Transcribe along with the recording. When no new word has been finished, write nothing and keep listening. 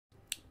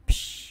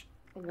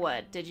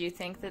What, did you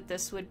think that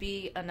this would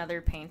be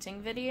another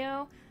painting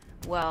video?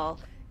 Well,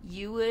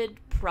 you would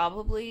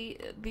probably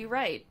be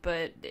right,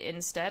 but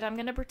instead I'm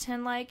gonna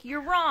pretend like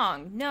you're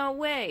wrong. No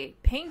way.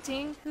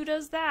 Painting? Who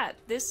does that?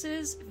 This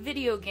is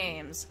video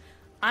games.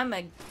 I'm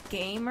a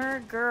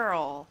gamer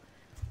girl.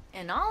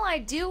 And all I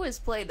do is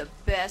play the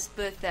best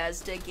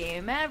Bethesda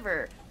game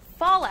ever.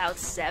 Fallout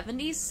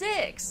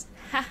 76!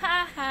 Ha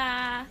ha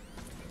ha!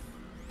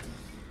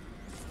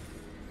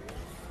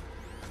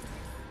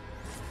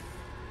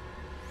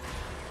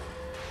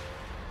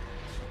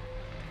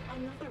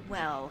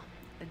 Well,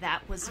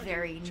 that was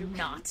very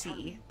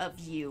naughty of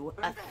you,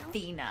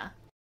 Athena.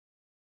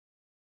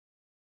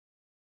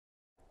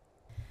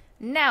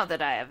 Now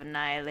that I have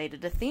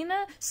annihilated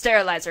Athena...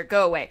 Sterilizer,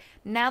 go away!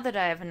 Now that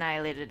I have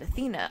annihilated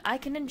Athena, I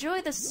can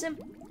enjoy the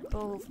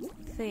simple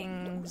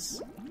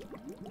things...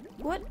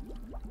 What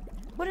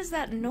is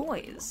that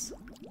noise?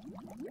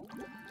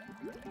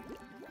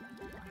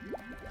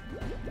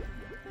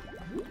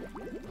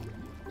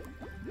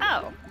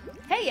 Oh,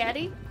 hey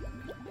Eddie!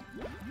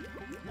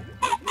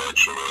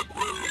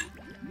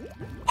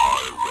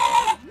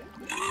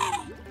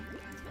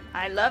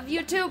 I love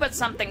you too, but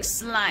something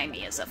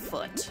slimy is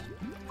afoot.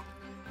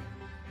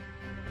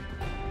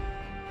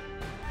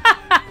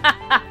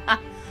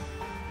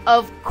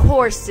 Of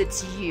course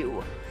it's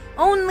you.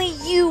 Only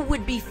you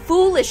would be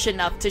foolish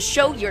enough to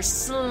show your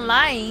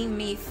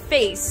slimy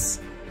face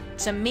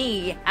to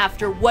me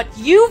after what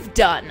you've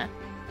done.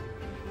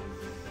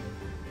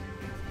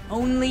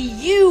 Only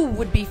you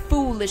would be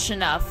foolish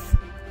enough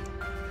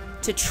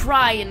to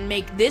try and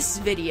make this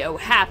video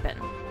happen.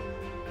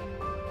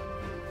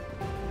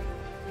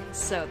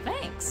 So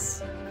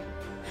thanks.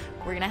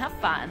 We're gonna have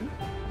fun.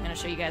 I'm gonna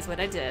show you guys what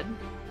I did.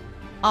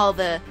 All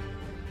the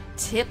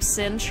tips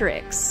and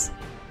tricks.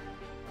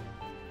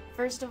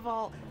 First of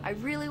all, I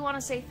really want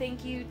to say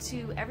thank you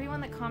to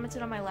everyone that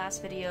commented on my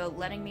last video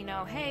letting me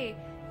know, hey,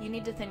 you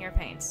need to thin your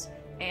paints.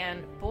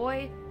 And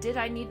boy, did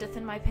I need to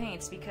thin my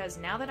paints, because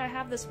now that I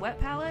have this wet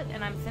palette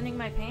and I'm thinning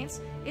my paints,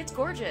 it's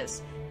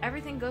gorgeous.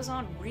 Everything goes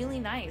on really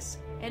nice.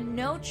 And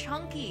no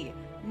chunky.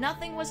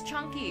 Nothing was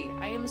chunky.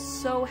 I am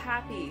so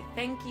happy.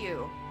 Thank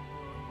you.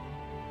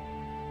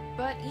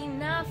 But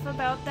enough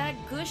about that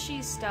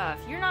gushy stuff.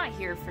 You're not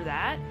here for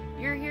that.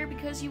 You're here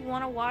because you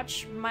want to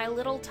watch my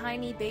little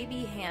tiny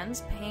baby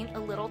hands paint a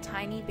little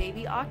tiny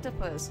baby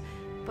octopus.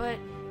 But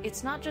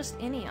it's not just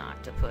any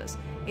octopus.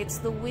 It's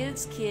the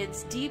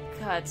WizKids Deep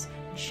Cuts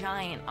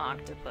giant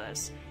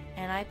octopus.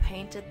 And I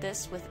painted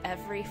this with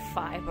every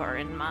fiber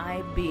in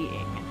my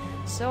being.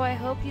 So I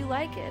hope you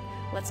like it.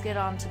 Let's get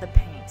on to the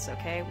paints,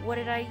 okay? What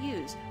did I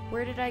use?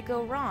 Where did I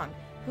go wrong?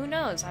 Who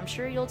knows? I'm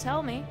sure you'll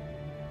tell me.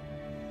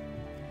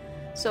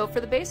 So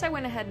for the base, I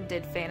went ahead and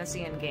did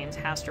Fantasy and Games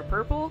Haster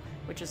Purple,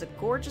 which is a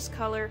gorgeous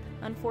color.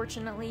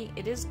 Unfortunately,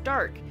 it is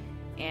dark,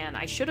 and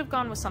I should have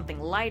gone with something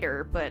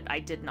lighter, but I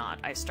did not.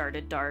 I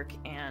started dark,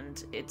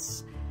 and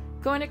it's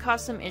going to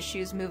cause some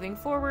issues moving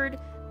forward,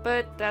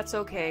 but that's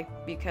okay,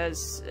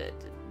 because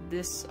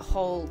this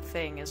whole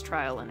thing is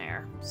trial and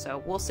error,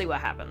 so we'll see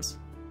what happens.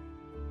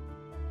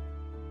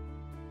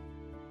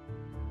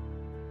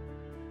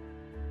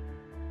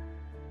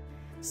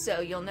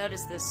 So you'll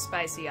notice this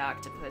spicy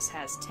octopus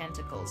has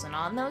tentacles, and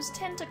on those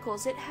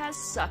tentacles it has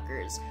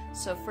suckers.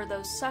 So for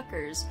those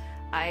suckers,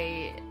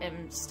 I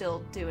am still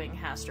doing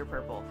Haster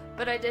Purple.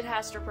 But I did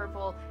Haster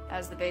Purple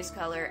as the base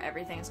color.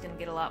 Everything's gonna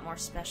get a lot more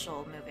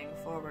special moving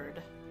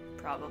forward,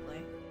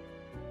 probably.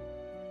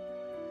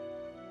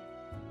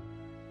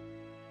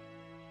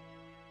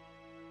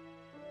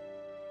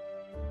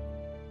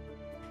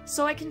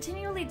 So I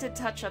continually did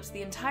touch-ups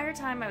the entire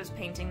time I was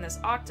painting this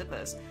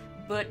octopus,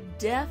 but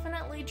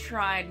definitely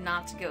tried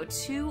not to go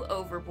too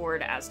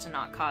overboard as to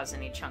not cause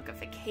any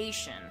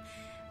chunkification,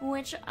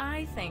 which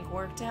I think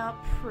worked out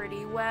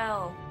pretty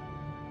well.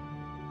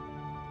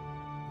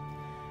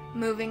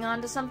 Moving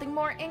on to something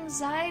more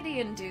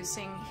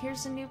anxiety-inducing,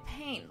 here's a new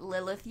paint,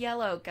 Lilith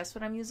Yellow. Guess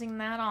what I'm using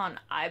that on?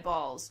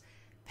 Eyeballs.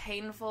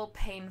 Painful,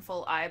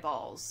 painful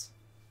eyeballs.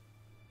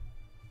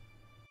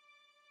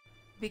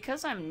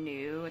 Because I'm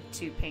new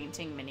to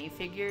painting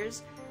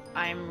minifigures,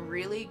 I'm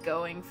really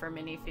going for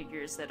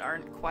minifigures that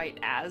aren't quite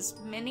as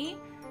mini.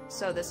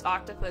 So this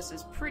octopus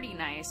is pretty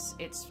nice.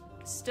 It's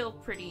still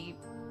pretty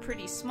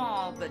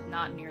small, but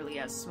not nearly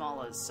as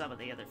small as some of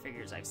the other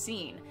figures I've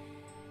seen.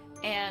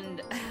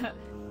 And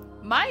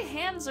my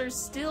hands are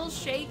still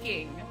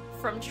shaking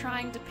from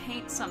trying to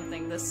paint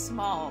something this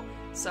small.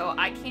 So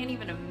I can't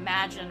even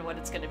imagine what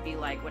it's going to be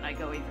like when I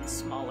go even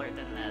smaller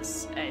than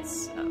this.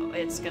 It's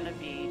going to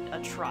be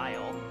a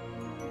trial.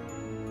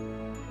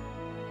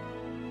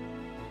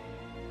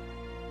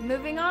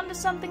 Moving on to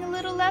something a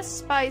little less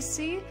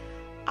spicy,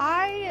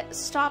 I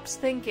stopped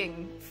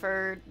thinking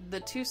for the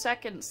 2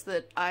 seconds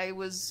that I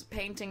was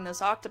painting this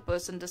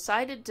octopus and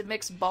decided to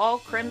mix Ball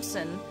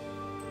Crimson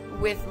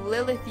with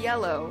Lilith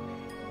Yellow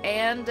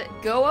and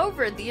go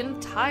over the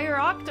entire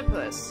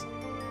octopus.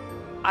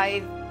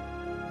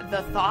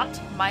 The thought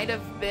might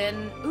have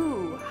been,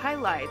 ooh,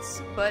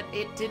 highlights, but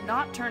it did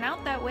not turn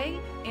out that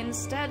way.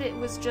 Instead, it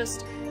was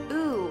just,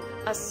 ooh,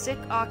 A sick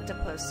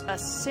octopus. A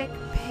sick,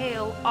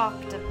 pale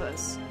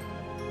octopus.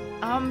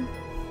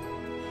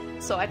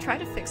 So I try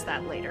to fix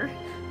that later.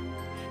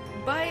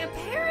 By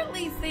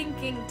apparently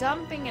thinking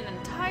dumping an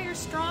entire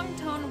strong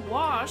tone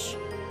wash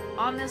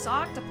on this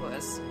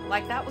octopus,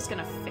 like that was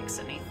gonna fix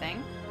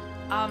anything.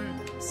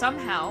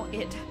 Somehow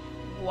it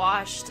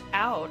washed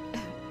out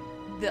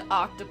the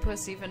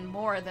octopus even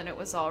more than it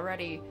was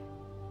already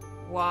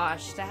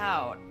washed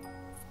out.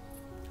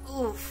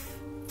 Oof.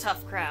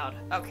 Tough crowd.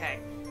 Okay.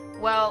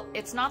 Well,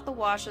 it's not the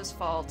wash's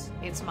fault,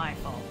 it's my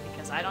fault,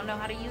 because I don't know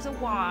how to use a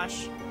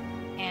wash,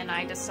 and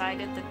I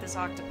decided that this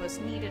octopus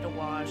needed a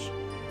wash,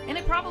 and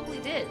it probably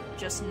did,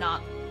 just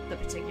not the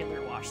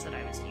particular wash that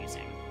I was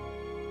using.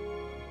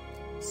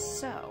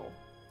 So,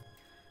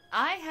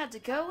 I had to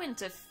go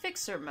into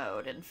fixer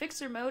mode, and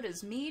fixer mode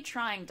is me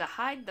trying to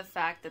hide the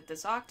fact that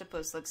this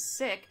octopus looks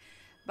sick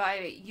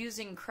by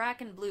using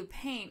Kraken blue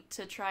paint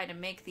to try to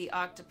make the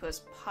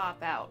octopus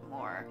pop out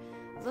more.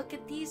 Look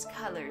at these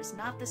colors,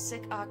 not the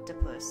sick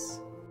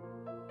octopus.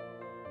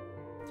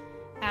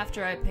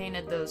 After I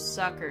painted those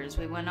suckers,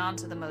 we went on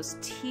to the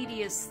most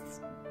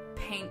tedious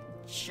paint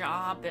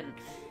job in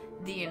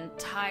the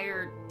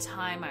entire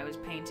time I was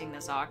painting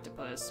this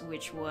octopus,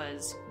 which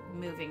was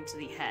moving to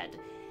the head.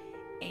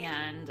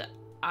 And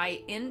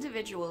I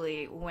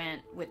individually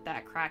went with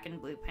that Kraken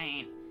blue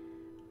paint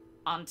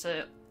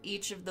onto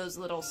each of those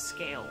little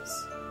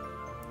scales,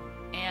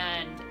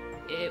 and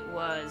it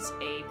was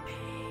a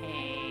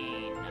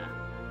pain,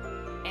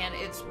 and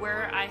it's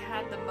where I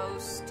had the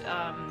most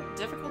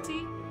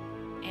difficulty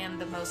and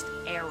the most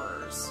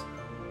errors.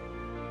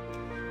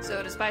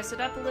 So to spice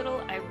it up a little,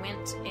 I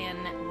went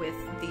in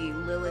with the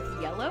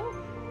Lilith Yellow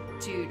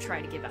to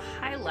try to give a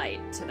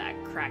highlight to that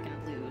Kraken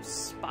Blue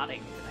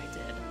spotting that I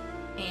did,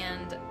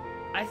 and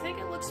I think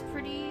it looks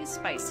pretty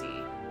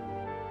spicy.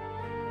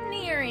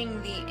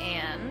 Nearing the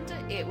end,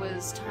 it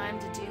was time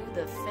to do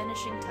the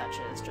finishing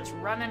touches, just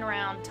running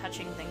around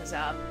touching things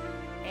up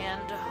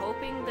and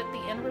hoping that the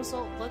end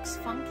result looks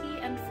funky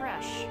and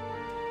fresh,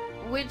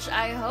 which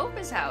I hope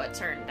is how it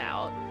turned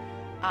out.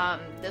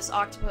 This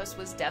octopus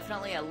was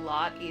definitely a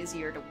lot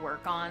easier to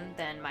work on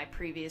than my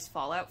previous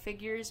Fallout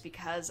figures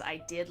because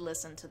I did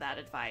listen to that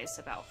advice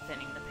about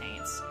thinning the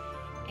paints.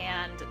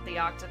 And the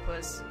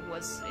octopus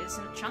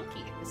isn't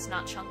chunky. It's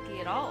not chunky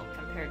at all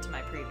compared to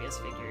my previous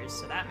figures,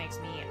 so that makes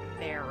me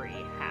very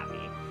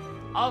happy.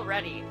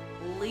 Already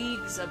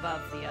leagues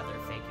above the other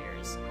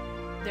figures.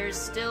 There's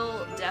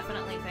still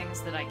definitely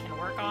things that I can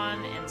work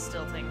on and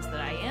still things that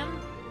I am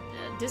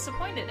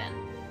disappointed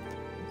in.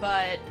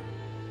 But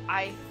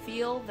I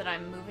feel that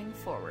I'm moving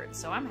forward,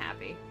 so I'm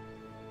happy.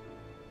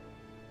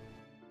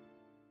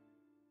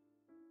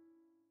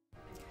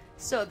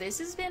 So this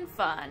has been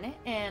fun,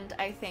 and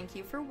I thank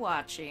you for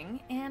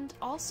watching, and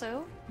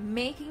also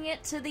making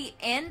it to the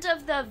end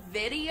of the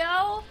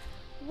video?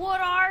 What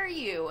are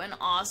you, an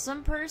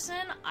awesome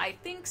person? I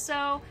think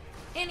so.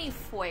 Any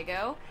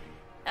fuego.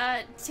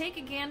 Take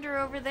a gander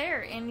over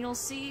there, and you'll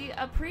see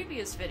a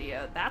previous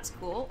video. That's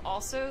cool.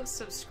 Also,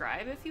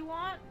 subscribe if you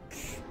want.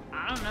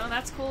 I don't know,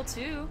 that's cool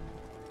too.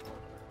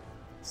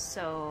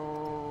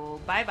 So,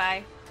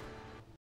 bye-bye.